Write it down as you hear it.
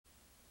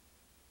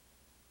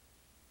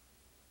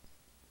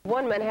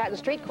One Manhattan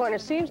street corner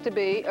seems to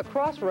be a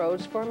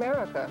crossroads for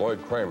America.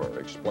 Lloyd Kramer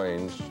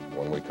explains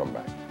when we come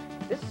back.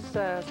 This is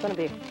going to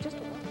be just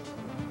a...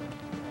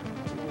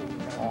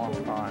 4,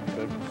 5,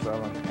 6,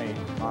 7, 8,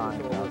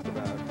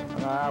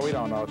 9. We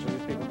don't know. So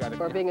these people got to...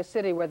 For being a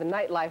city where the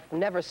nightlife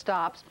never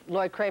stops,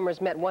 Lloyd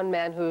Kramer's met one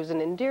man who's an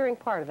endearing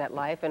part of that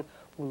life and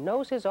who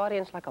knows his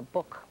audience like a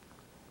book.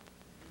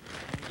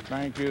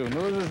 Thank you.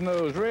 News is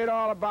news. Read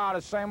all about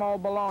it. Same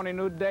old baloney.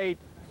 New date.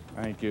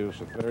 Thank you.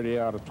 So 30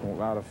 out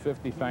of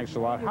 50. Thanks a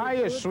lot.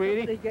 Hiya,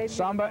 sweetie.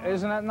 Samba,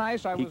 isn't that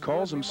nice? He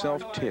calls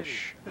himself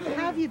Tisch.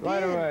 How have you been?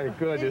 Right away.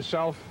 Good.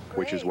 Yourself?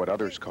 Which is what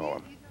others call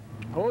him.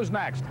 Who's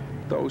next?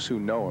 Those who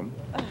know him.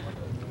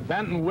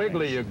 Benton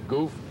Wiggly, you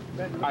goof.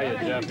 Hiya,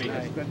 Jeffy.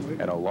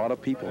 And a lot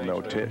of people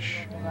know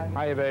Tisch.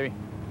 Hiya, baby.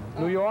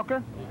 New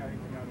Yorker?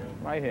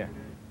 Right here.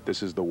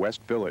 This is the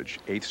West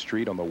Village, 8th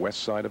Street on the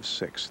west side of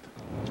 6th.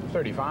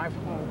 35.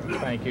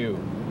 Thank you.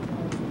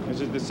 Is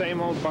it the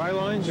same old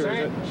bylines, or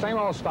is it? Same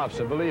old stuff,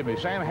 sir, believe me.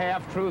 Same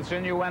half-truths,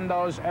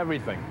 innuendos,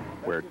 everything.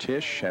 Where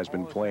Tisch has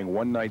been playing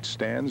one-night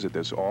stands at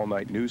this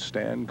all-night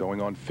newsstand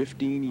going on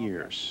 15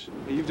 years.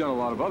 You've done a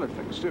lot of other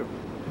things, too.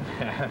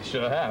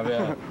 Sure have,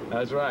 yeah.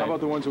 That's right. How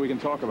about the ones that we can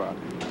talk about?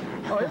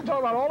 Oh, you can talk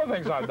about all the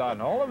things I've done.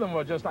 All of them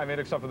were just, I mean,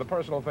 except for the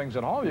personal things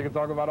at home, you can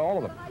talk about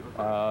all of them.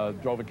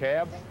 Drove a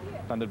cab,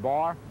 attended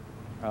bar,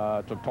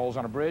 took tolls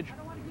on a bridge,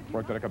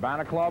 worked at a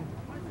cabana club.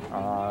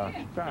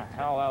 Hiya,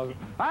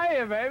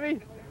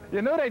 baby.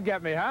 You knew they'd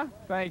get me, huh?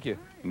 Thank you.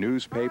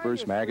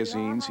 Newspapers,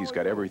 magazines, he's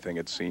got everything,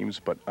 it seems,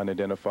 but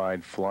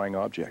unidentified flying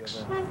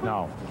objects.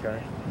 No.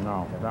 Okay.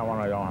 No, that one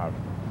I don't have.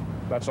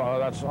 That's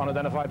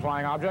unidentified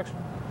flying objects?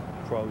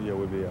 Probably, yeah,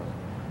 would be,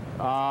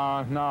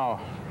 no.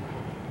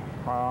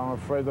 I'm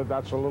afraid that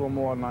that's a little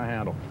more than I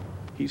handle.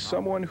 He's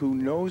someone who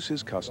knows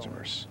his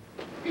customers.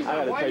 I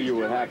gotta tell you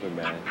what happened,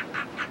 man.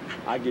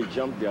 I get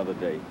jumped the other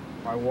day.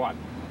 By what?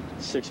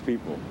 6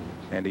 people.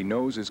 And he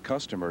knows his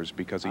customers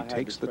because he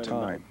takes the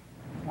time.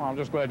 Well, I'm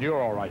just glad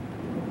you're all right.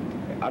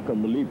 I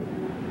couldn't believe it.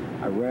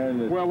 I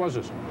ran... Where was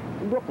this?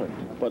 In Brooklyn.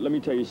 But let me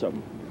tell you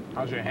something.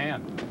 How's your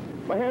hand?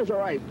 My hand's all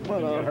right,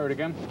 but... Did you get hurt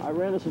again? I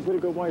ran into some pretty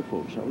good white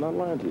folks. I'm not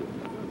lying to you.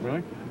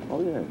 Really?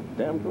 Oh, yeah.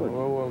 Damn good.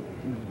 Well,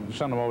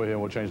 send them over here.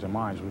 We'll change their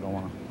minds. We don't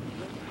want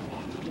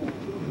to...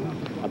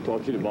 I'll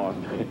talk to you tomorrow.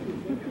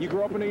 You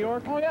grew up in New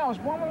York? Oh, yeah.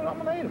 I'm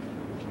a native.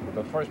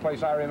 The first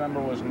place I remember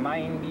was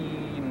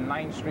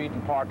 99th Street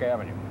and Park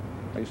Avenue.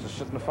 I used to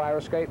sit in the fire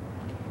escape,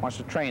 watch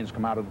the trains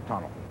come out of the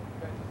tunnel.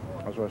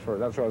 That's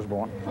where I was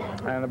born.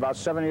 And about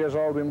 7 years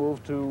old, we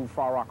moved to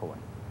Far Rockaway,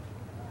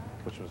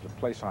 which was the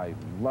place I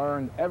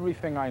learned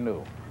everything I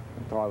knew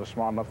until I was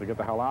smart enough to get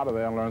the hell out of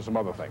there and learn some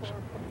other things.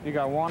 You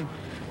got 1.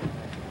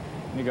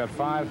 You got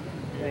 5.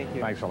 Thank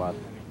you. Thanks a lot.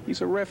 He's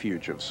a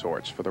refuge of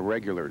sorts for the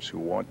regulars who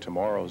want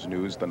tomorrow's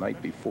news the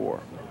night before.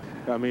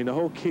 I mean, the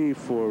whole key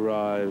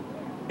for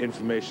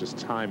information is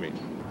timing.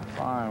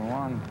 5,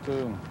 1,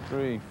 2,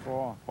 3,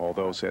 4.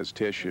 Although, says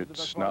Tisch,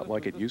 it's not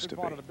like it used to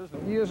be.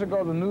 Years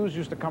ago, the news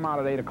used to come out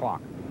at 8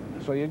 o'clock.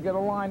 So you'd get a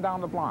line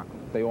down the block.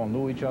 They all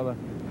knew each other.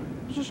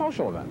 It was a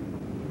social event.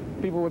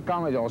 People would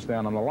come, they'd all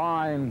stand on the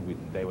line.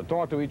 They would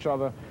talk to each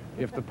other.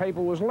 If the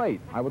paper was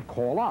late, I would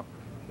call up.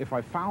 If I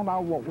found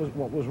out what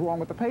was wrong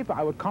with the paper,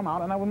 I would come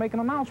out and I would make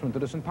an announcement to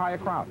this entire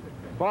crowd.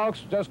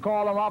 Folks, just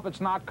call them up. It's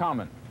not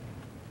coming.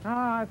 All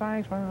right,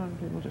 thanks.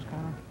 People just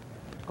kind of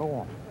go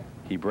on.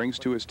 He brings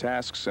to his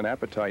tasks an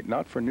appetite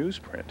not for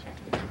newsprint.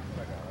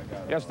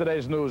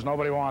 Yesterday's news,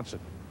 nobody wants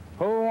it.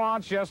 Who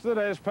wants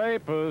yesterday's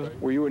papers?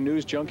 Were you a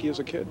news junkie as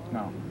a kid?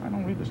 No, I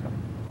don't read this stuff.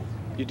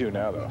 You do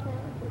now, though.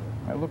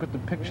 I look at the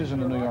pictures in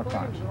the New York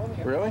Times.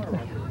 Really?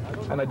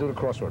 And I do the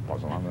crossword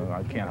puzzle.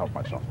 I can't help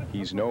myself.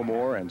 He's no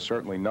more and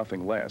certainly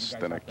nothing less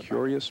than a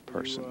curious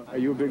person. Are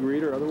you a big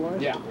reader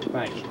otherwise? Yeah,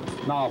 thanks.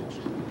 Novels,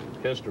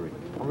 history.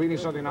 I'm reading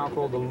something now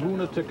called The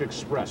Lunatic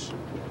Express.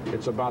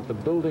 It's about the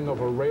building of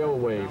a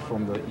railway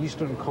from the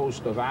eastern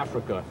coast of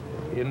Africa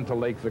into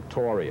Lake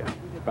Victoria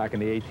back in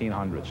the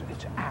 1800s.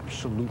 It's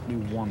absolutely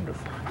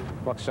wonderful.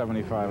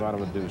 $1.75 out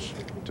of a deuce.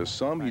 To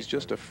some, he's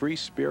just a free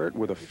spirit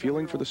with a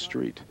feeling for the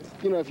street.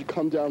 You know, if you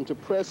come down to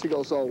press, he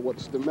goes, oh,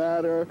 what's the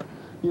matter?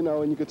 You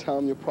know, and you could tell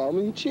him your problem,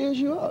 and he cheers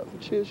you up. He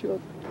cheers you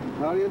up.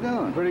 How are you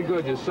doing? Pretty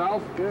good.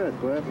 Yourself? Good.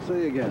 Glad to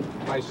see you again.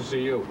 Nice to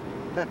see you.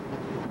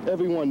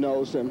 Everyone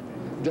knows him.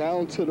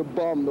 Down to the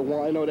bum, the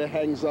wino that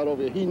hangs out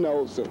over here, he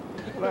knows him.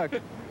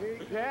 Look.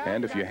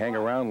 And if you hang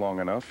around long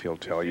enough, he'll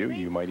tell you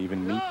you might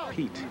even meet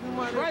Pete.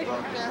 Right.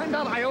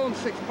 I own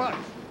 $6.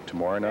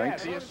 Tomorrow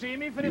night, Do you see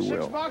me for the you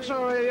will. $6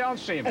 or you don't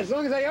see me? As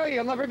long as I owe you,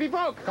 you'll never be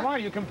broke. Come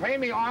on, you can pay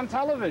me on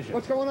television.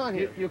 What's going on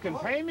here? You can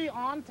pay me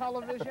on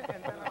television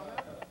and then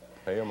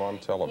Pay him on You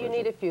television.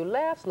 need a few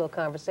laughs, a little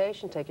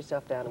conversation, take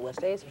yourself down to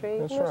West 8th Street.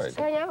 That's you know, right. Just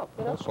hang out,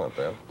 you know? That's not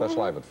bad. That's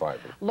live at 5.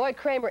 Lloyd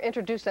Kramer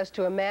introduced us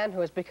to a man who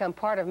has become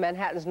part of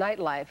Manhattan's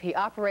nightlife. He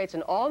operates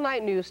an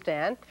all-night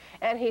newsstand,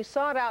 and he's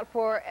sought out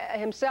for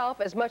himself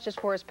as much as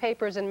for his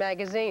papers and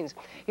magazines.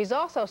 He's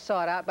also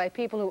sought out by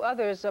people who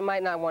others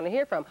might not want to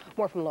hear from.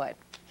 More from Lloyd.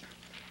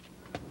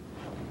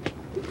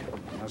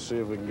 Let's see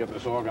if we can get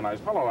this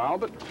organized. Hello,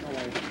 Albert.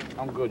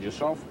 I'm good.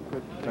 Yourself?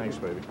 Good. Thanks,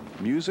 baby.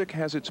 Music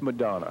has its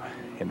Madonna.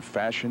 In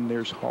fashion,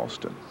 there's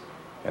Halston.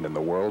 And in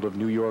the world of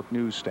New York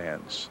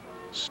newsstands,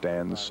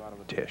 stands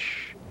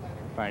Tisch.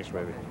 Thanks,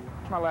 baby.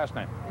 It's my last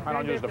name. I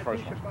don't use the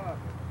first one.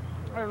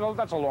 Well,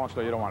 that's a long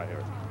story. You don't want to hear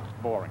it. It's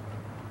boring.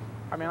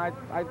 I mean,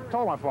 I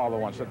told my father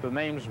once that the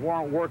names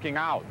weren't working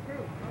out.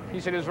 He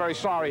said he was very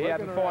sorry. He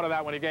hadn't thought of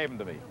that when he gave them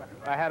to me.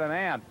 I had an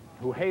aunt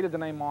who hated the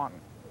name Martin.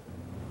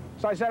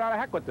 So I said, out of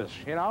heck with this,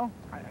 you know?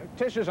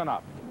 Tisch is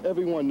enough.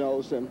 Everyone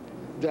knows him,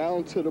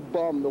 down to the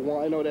bum, the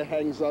wino that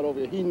hangs out over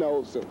here. He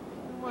knows him.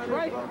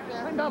 Right?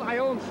 Turned out I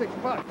own $6.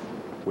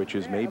 Which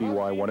is maybe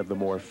why one of the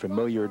more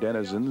familiar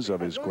denizens of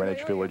his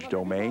Greenwich Village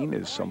domain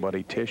is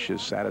somebody Tisch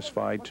is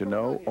satisfied to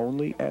know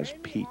only as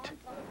Pete.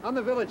 I'm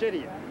the village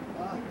idiot.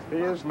 He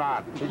is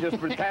not. He just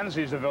pretends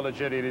he's a village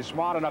idiot. He's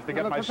smart enough to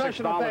get my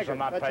 $6 and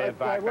not pay it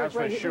back. That's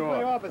for sure.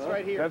 That's my office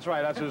right here. That's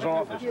right. That's his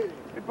office.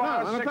 He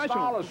borrowed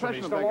 $6 from me.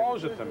 He still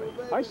owes it to me.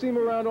 I see him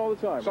around all the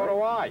time. So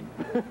do I.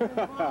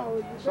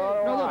 So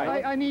do No, look,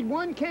 I. I need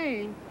one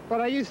cane,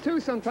 but I use two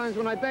sometimes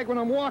when I beg when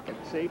I'm walking,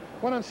 see?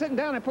 When I'm sitting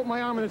down, I put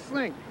my arm in a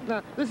sling.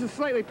 Now, this is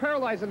slightly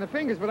paralyzed in the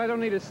fingers, but I don't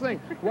need a sling.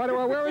 Why do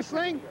I wear a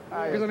sling?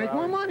 Because I make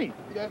more money.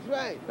 That's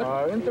right.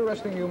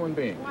 Interesting human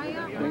being.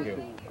 Thank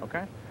you.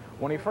 Okay?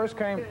 When I first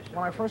saw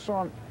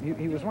him,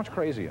 he was much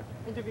crazier.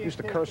 He used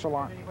to curse a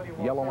lot,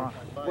 yell a lot.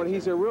 But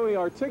he's a really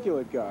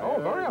articulate guy. Oh,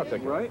 very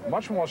articulate. Right?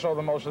 Much more so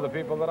than most of the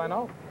people that I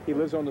know. He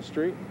lives on the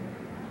street?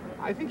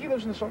 I think he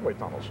lives in the subway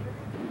tunnels.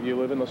 You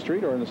live in the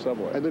street or in the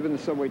subway? I live in the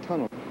subway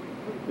tunnel.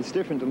 It's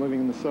different than living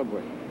in the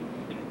subway.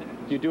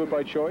 Do you do it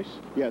by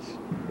choice? Yes.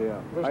 Yeah.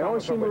 Lives I down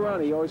always the see him subway around.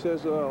 tunnels. He always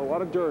has a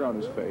lot of dirt on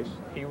his face.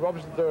 He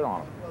rubs the dirt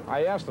on him.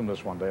 I asked him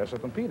this one day. I said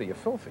to him, Peter, you're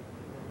filthy.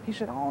 He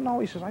said, oh,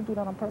 no. He says, I do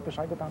that on purpose.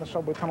 I go down the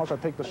subway tunnels, I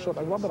take the soot,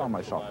 I rub it on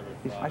myself.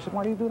 I said,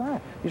 why do you do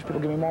that? These people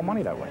give me more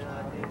money that way.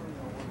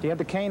 He had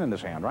the cane in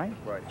his hand, right?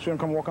 Right. So him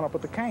come walking up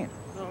with the cane.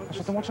 I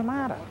said, then what's the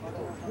matter?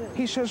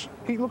 He says,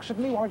 he looks at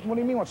me, what do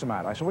you mean, what's the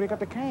matter? I said, well, you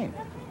got the cane.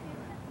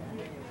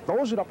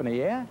 Throws it up in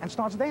the air and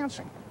starts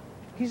dancing.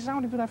 He says, I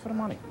only do that for the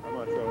money.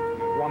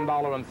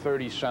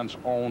 $1.30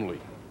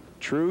 only.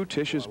 True,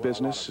 Tisch's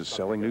business is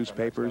selling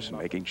newspapers and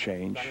making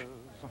change.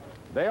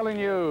 Daily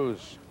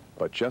News.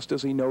 But just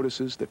as he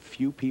notices that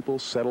few people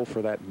settle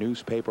for that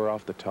newspaper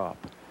off the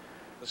top,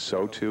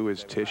 so too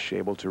is Tisch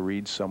able to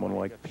read someone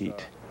like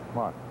Pete.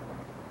 What?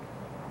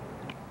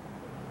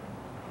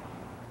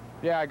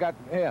 Yeah, I got,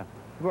 here,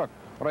 look.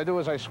 What I do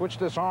is I switch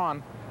this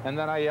on, and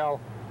then I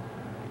yell,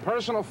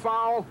 personal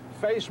foul,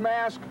 face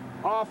mask,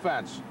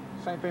 offense.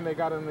 Same thing they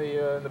got in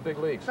the big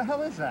leagues. What the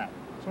hell is that?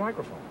 It's a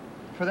microphone.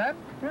 For that?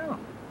 Yeah.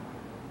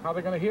 How are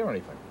they going to hear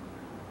anything?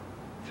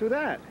 Through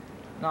that.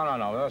 No.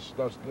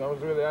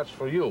 That's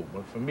for you.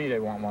 But for me, they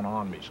want one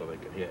on me so they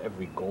can hear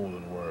every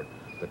golden word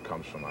that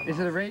comes from my mouth. Is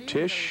it a radio?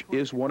 Tisch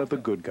is one of the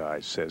good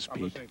guys, says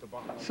Pete.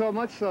 So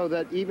much so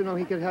that even though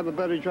he could have a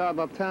better job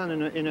uptown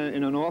in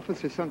an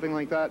office or something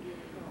like that,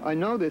 I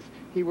know this,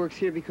 he works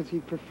here because he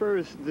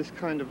prefers this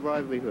kind of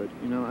livelihood,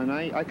 you know, and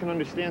I can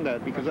understand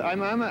that because I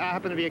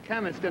happen to be a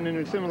chemist, and in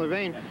a similar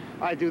vein,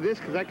 I do this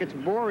because that gets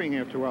boring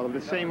after a while of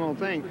the same old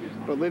thing.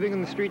 But living in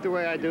the street the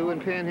way I do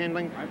and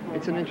panhandling,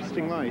 it's an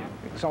interesting life.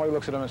 Somebody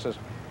looks at him and says,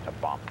 it's a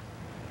bum.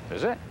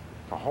 Is it?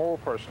 A whole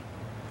person.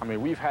 I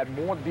mean, we've had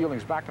more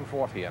dealings back and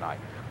forth, he and I,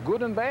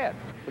 good and bad.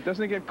 But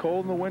doesn't it get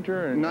cold in the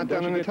winter? And not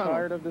down in the get tunnel.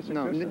 Tired of this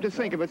no, existence? just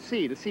think of a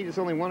seed. A seed is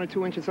only 1 or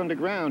 2 inches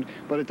underground,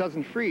 but it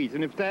doesn't freeze.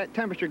 And if that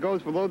temperature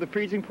goes below the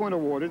freezing point of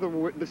water,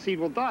 the seed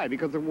will die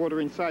because the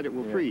water inside it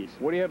will freeze.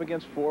 What do you have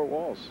against 4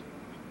 walls?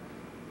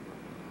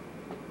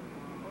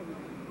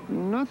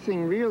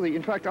 Nothing really.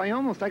 In fact, I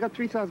got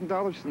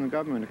 $3,000 from the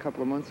government a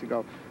couple of months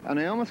ago, and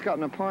I almost got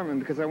an apartment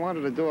because I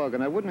wanted a dog,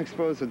 and I wouldn't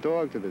expose a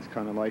dog to this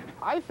kind of life.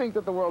 I think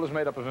that the world is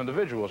made up of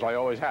individuals. I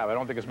always have. I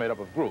don't think it's made up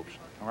of groups,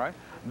 all right?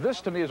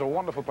 This, to me, is a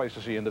wonderful place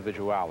to see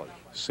individuality.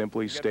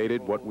 Simply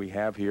stated, what we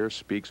have here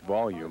speaks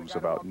volumes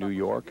about New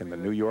York and the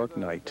New York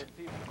night.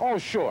 Oh,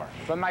 sure.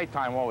 The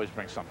nighttime always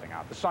brings something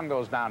out. The sun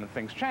goes down and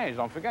things change.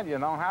 Don't forget, you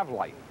don't have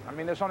light. I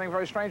mean, there's something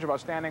very strange about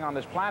standing on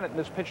this planet, and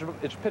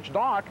it's pitch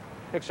dark,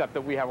 except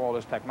that we have all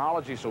this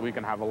technology so we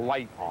can have a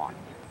light on.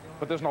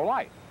 But there's no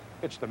light.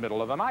 It's the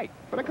middle of the night.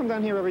 But I come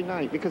down here every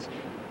night because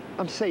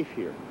I'm safe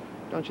here.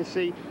 Don't you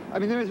see? I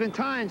mean, there's been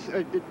times,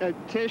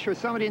 Tisch or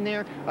somebody in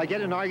there, I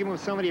get in an argument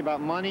with somebody about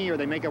money, or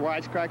they make a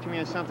wisecrack to me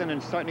or something, and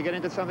it's starting to get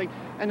into something,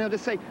 and they'll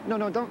just say,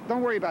 no,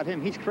 don't worry about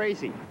him. He's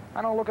crazy.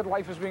 I don't look at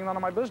life as being none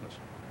of my business.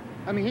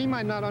 I mean, he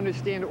might not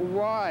understand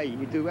why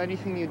you do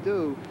anything you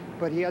do,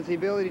 but he has the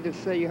ability to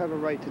say you have a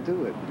right to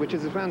do it, which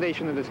is the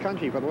foundation of this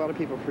country, but a lot of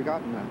people have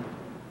forgotten that.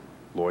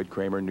 Lloyd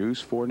Kramer, News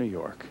 4 New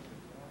York.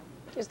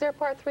 Is there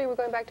part 3? We're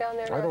going back down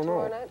there I don't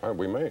tomorrow know. night?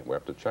 We may. We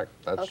have to check.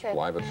 That's Okay.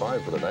 live at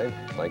 5 for today.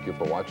 Thank you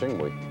for watching.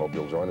 We hope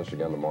you'll join us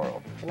again tomorrow.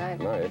 Good night.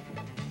 Good night.